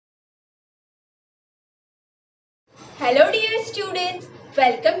Hello dear students,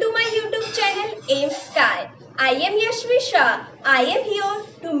 welcome to my YouTube channel Aim Sky. I am Yashvisha. I am here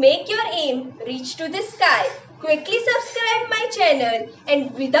to make your aim reach to the sky. Quickly subscribe my channel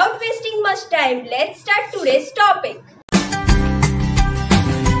and without wasting much time, let's start today's topic.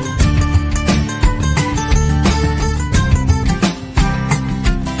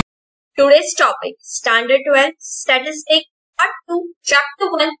 Today's topic, Standard 12 Statistics Part 2,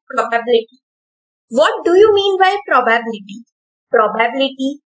 Chapter 1 Probability. What do you mean by probability?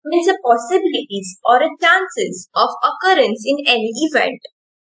 Probability means the possibilities or the chances of occurrence in any event.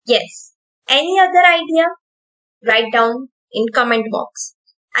 Yes. Any other idea? Write down in comment box.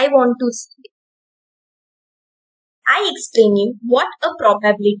 I want to see it. I explain you what a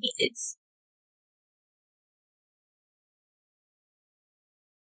probability is.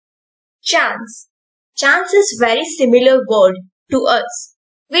 Chance. Chance is very similar word to us.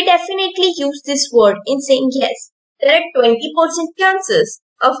 We definitely use this word in saying yes, there are 20% chances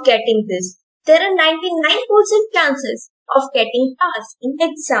of getting this. There are 99% chances of getting pass in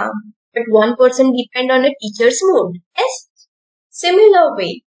exam. But 1% depend on a teacher's mood. Yes? Similar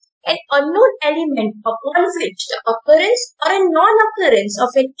way, an unknown element upon which the occurrence or a non-occurrence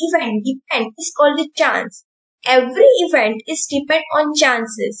of an event depend is called a chance. Every event is depend on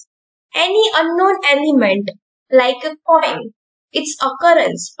chances. Any unknown element like a coin, its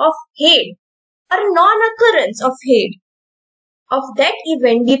occurrence of head or non-occurrence of head of that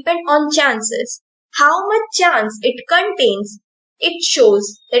event depend on chances. How much chance it contains, it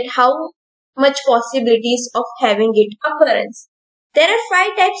shows that how much possibilities of having it occurrence. There are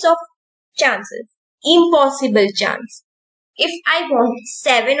 5 types of chances. Impossible chance. If I want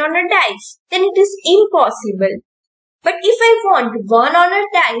 7 on a dice, then it is impossible. But if I want 1 on a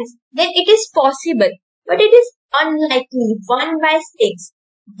dice, then it is possible. But it is unlikely. 1 by 6.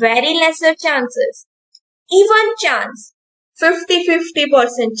 Very lesser chances. Even chance.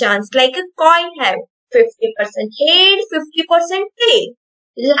 50-50% chance. Like a coin have. 50% head, 50% tail.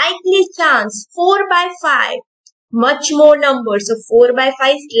 Likely chance. 4 by 5. Much more numbers. So 4 by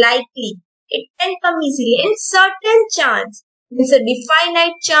 5 is likely. It can come easily. And certain chance. There's a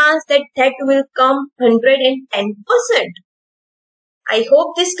definite chance that will come 110%. I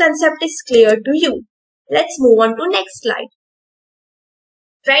hope this concept is clear to you. Let's move on to next slide.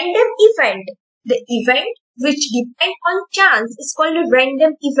 Random event. The event which depend on chance is called a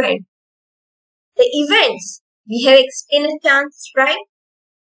random event. The events we have explained a chance, right?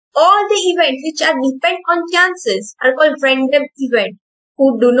 All the events which are depend on chances are called random event.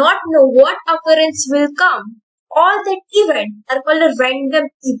 Who do not know what occurrence will come. All that event are called a random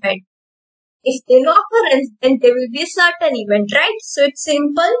event. If they know occurrence, then there will be a certain event, right? So it's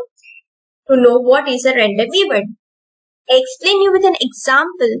simple to know what is a random event. I explain you with an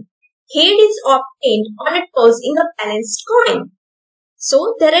example. Head is obtained on a toss in a balanced coin.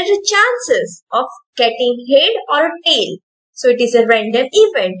 So there are chances of getting head or a tail. So it is a random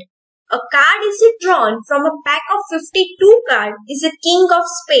event. A card is drawn from a pack of 52 cards is a king of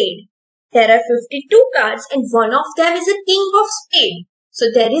spade. There are 52 cards and one of them is a king of spade. So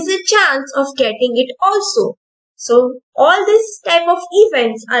there is a chance of getting it also. So all these type of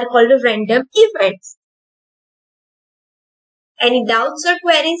events are called random events. Any doubts or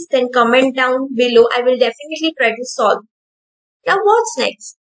queries, then comment down below. I will definitely try to solve. Now what's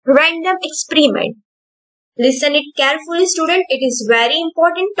next? Random experiment. Listen it carefully, student. It is very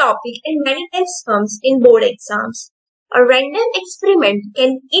important topic and many times comes in board exams. A random experiment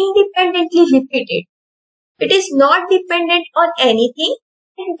can independently repeat it. It is not dependent on anything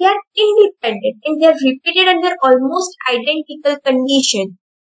and they are independent and they are repeated under almost identical conditions.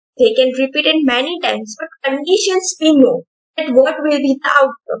 They can repeat it many times, but conditions we know that what will be the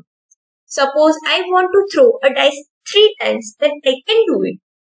outcome. Suppose I want to throw a dice 3 times, then I can do it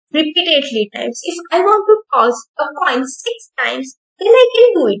repeatedly times. If I want to toss a coin 6 times, then I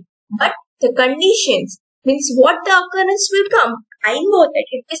can do it. But the conditions means what the occurrence will come. I know that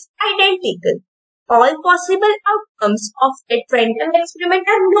it is identical. All possible outcomes of that random experiment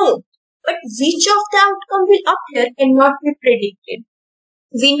are known. But which of the outcome will appear cannot be predicted.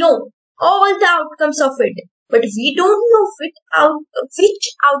 We know all the outcomes of it, but we don't know which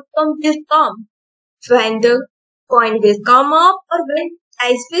outcome will come. When the coin will come up or when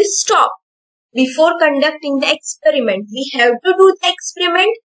dice will stop. Before conducting the experiment, we have to do the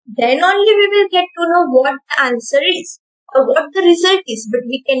experiment. Then only we will get to know what the answer is or what the result is. But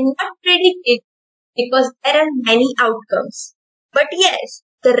we cannot predict it because there are many outcomes. But yes,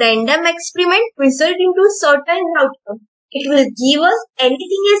 the random experiment result into certain outcome. It will give us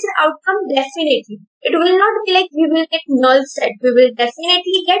anything as an outcome definitely. It will not be like we will get null set. We will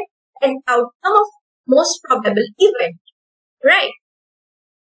definitely get an outcome of most probable event, right?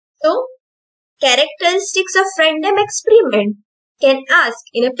 So, characteristics of random experiment can ask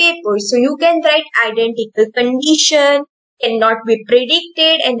in a paper. So you can write identical condition, cannot be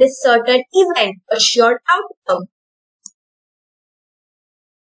predicted, and a certain event, assured outcome.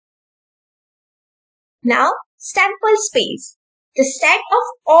 Now, sample space. The set of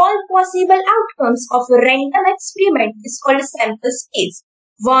all possible outcomes of a random experiment is called a sample space.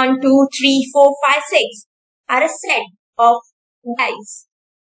 1, 2, 3, 4, 5, 6 are a set of dice.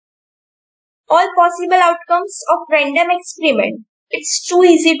 All possible outcomes of random experiment. It's too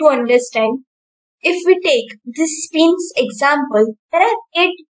easy to understand. If we take this spins example, there are 8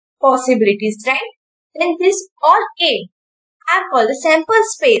 possibilities, right? Then this all 8 are called the sample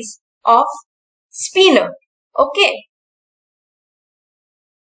space of spinner. Okay.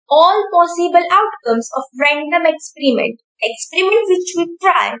 All possible outcomes of random experiment which we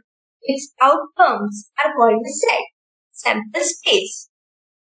try, its outcomes are called the set, sample space.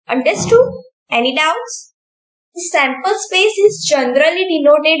 Understood? Any doubts? The sample space is generally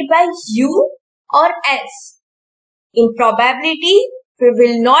denoted by U or S. In probability, we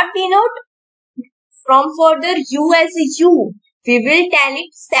will not denote from further U as a U. We will tell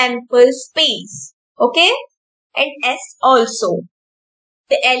it sample space. Okay? And S also.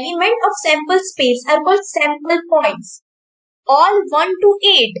 The element of sample space are called sample points. All 1 to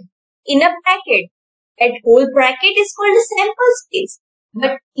 8 in a bracket. That whole bracket is called a sample space.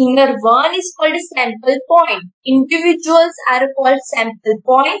 But inner one is called a sample point. Individuals are called sample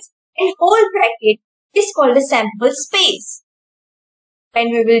points and whole bracket is called a sample space. When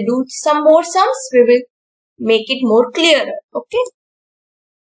we will do some more sums, we will make it more clearer. Okay.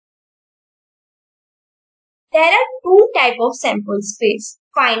 There are 2 types of sample space.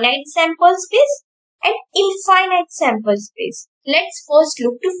 Finite sample space and infinite sample space. Let's first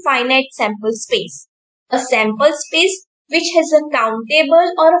look to finite sample space. A sample space which has a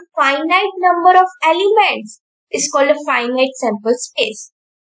countable or a finite number of elements is called a finite sample space.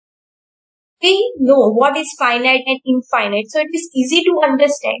 We know what is finite and infinite, so it is easy to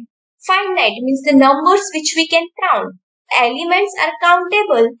understand. Finite means the numbers which we can count. The elements are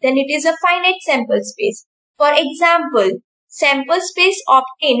countable, then it is a finite sample space. For example, sample space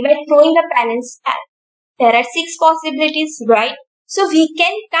obtained by throwing a pen and sky. There are 6 possibilities, right? So we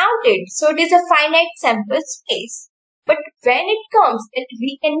can count it. So it is a finite sample space. But when it comes that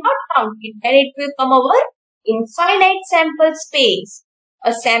we cannot count it, then it will come our infinite sample space.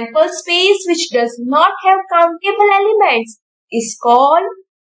 A sample space which does not have countable elements is called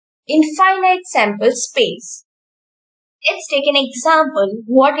infinite sample space. Let's take an example.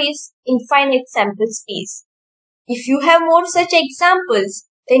 What is infinite sample space? If you have more such examples,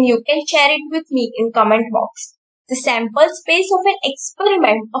 then you can share it with me in comment box. The sample space of an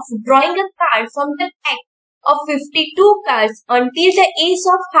experiment of drawing a card from the deck of 52 cards until the ace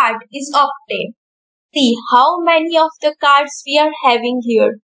of heart is obtained. See how many of the cards we are having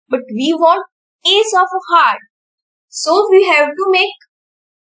here. But we want ace of heart. So we have to make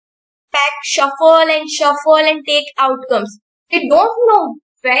pack, shuffle and take outcomes. We don't know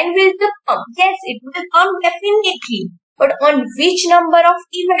when will it come. Yes, it will come definitely. But on which number of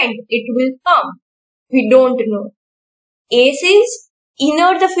event it will come? We don't know. Ace is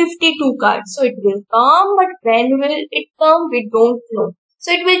inner the 52 cards. So it will come, but when will it come? We don't know.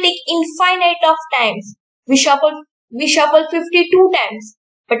 So it will take infinite of times. We shuffle 52 times.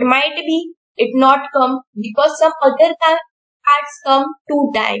 But might be it not come because some other cards come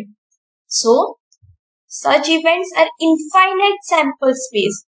 2 times. So such events are infinite sample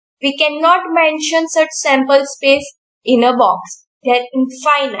space. We cannot mention such sample space in a box. They are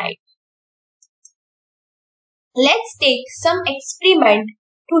infinite. Let's take some experiment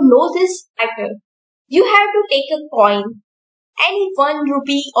to know this better. You have to take a coin, any 1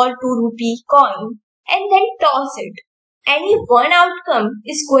 rupee or 2 rupee coin, and then toss it. Any one outcome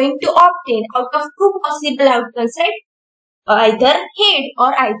is going to obtain out of 2 possible outcomes, right? Either head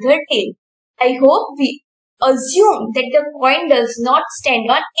or either tail. I hope we assume that the coin does not stand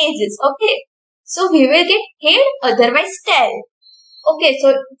on edges. Okay. So we will get head, otherwise tail. Okay.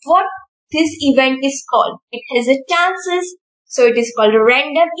 So what this event is called? It has a chances. So it is called a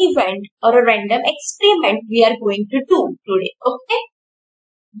random event or a random experiment we are going to do today. Okay.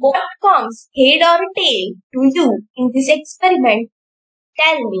 What comes, head or tail, to you in this experiment?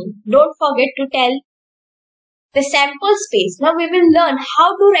 Tell me. Don't forget to tell the sample space. Now we will learn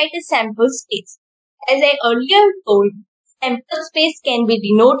how to write a sample space. As I earlier told, sample space can be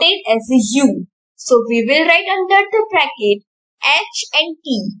denoted as a U. So we will write under the bracket H and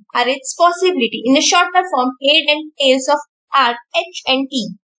T are its possibility. In the shorter form, head and tails of are H and T.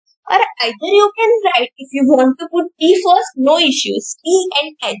 Or either you can write, if you want to put T first, no issues, T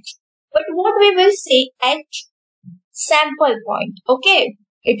and H. But what we will say, H sample point. Okay.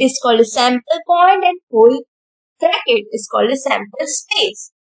 It is called a sample point and whole bracket is called a sample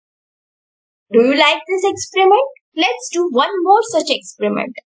space. Do you like this experiment? Let's do one more such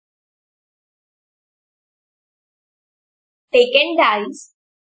experiment. Take an dice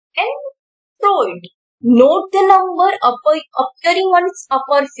and throw it. Note the number appearing on its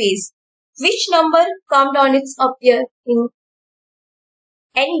upper face. Which number comes on its appearing?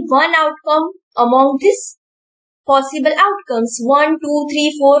 Any one outcome among these possible outcomes, 1, 2,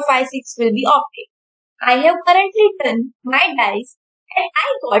 3, 4, 5, 6 will be opted. I have currently done my dice and I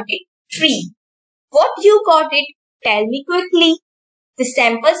got it 3. What you got it? Tell me quickly. The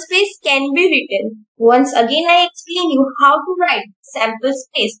sample space can be written. Once again I explain you how to write sample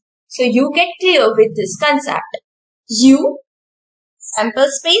space so you get clear with this concept. U, sample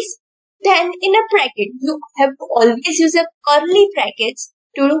space, then in a bracket you have to always use a curly brackets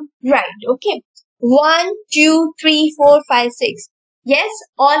to write. Okay. 1, 2, 3, 4, 5, 6. Yes,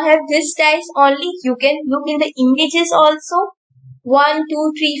 all have this dice only. You can look in the images also. 1,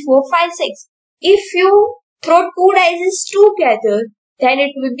 2, 3, 4, 5, 6. If you throw 2 dice together, then it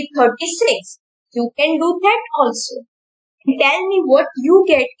will be 36. You can do that also. Tell me what you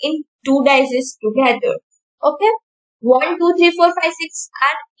get in 2 dice together. Okay? 1, 2, 3, 4, 5, 6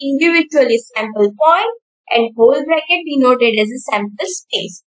 are individually sample point and whole bracket denoted as a sample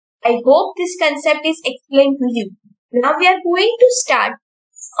space. I hope this concept is explained to you. Now we are going to start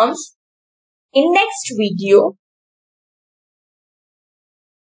sums in next video.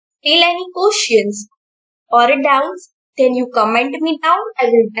 Still any questions or doubts? Then you comment me down. I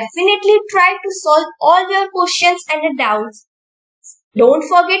will definitely try to solve all your questions and doubts. Don't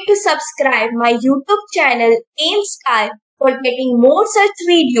forget to subscribe my YouTube channel Skyy for getting more such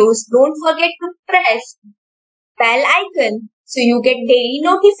videos. Don't forget to press bell icon so you get daily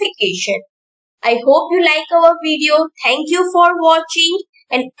notification. I hope you like our video. Thank you for watching.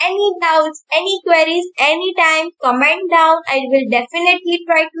 And any doubts, any queries, anytime, comment down. I will definitely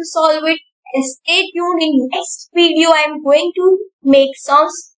try to solve it. And stay tuned in next video. I am going to make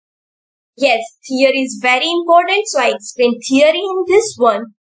sums. Yes, theory is very important. So I explain theory in this one.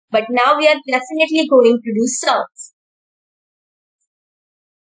 But now we are definitely going to do sums.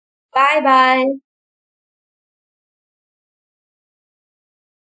 Bye bye.